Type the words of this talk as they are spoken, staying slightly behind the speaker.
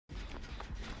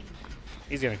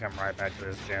He's gonna come right back to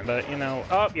this gen, but you know,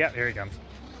 oh yeah, here he comes.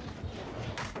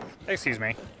 Excuse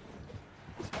me.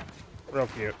 Real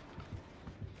cute.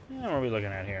 Yeah, what are we looking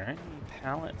at here? Any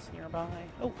pallets nearby?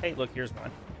 Oh, hey, look, here's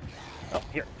one. Oh,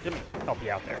 here, let me help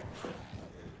you out there.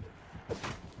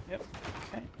 Yep,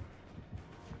 okay.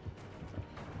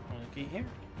 Looky here.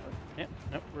 Oh, yep,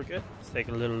 nope, we're good. Let's take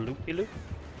a little loopy-loop.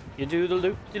 You do the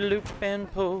loop-de-loop and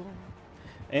pull,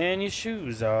 and your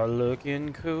shoes are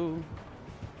looking cool.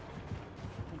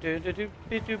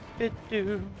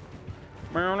 Do-do-do-be-do-be-do.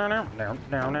 Down.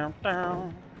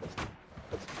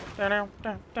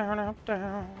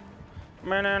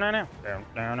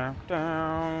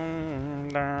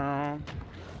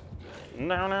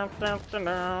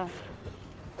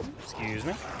 Excuse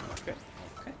me. Okay.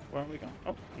 Okay. Where are we going?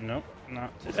 Oh, no,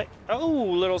 not today. Oh,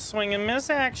 little swing and miss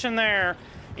action there.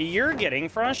 You're getting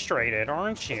frustrated,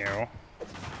 aren't you?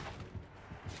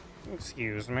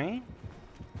 Excuse me.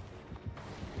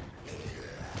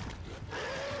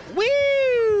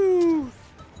 Woo!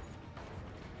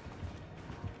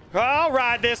 I'll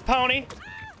ride this pony.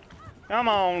 Come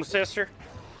on, sister.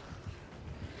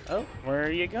 Oh, where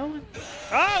are you going?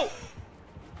 Oh!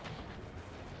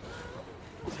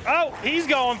 Oh, he's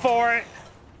going for it.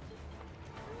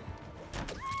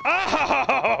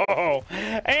 Oh!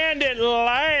 And it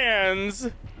lands.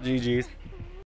 GG's.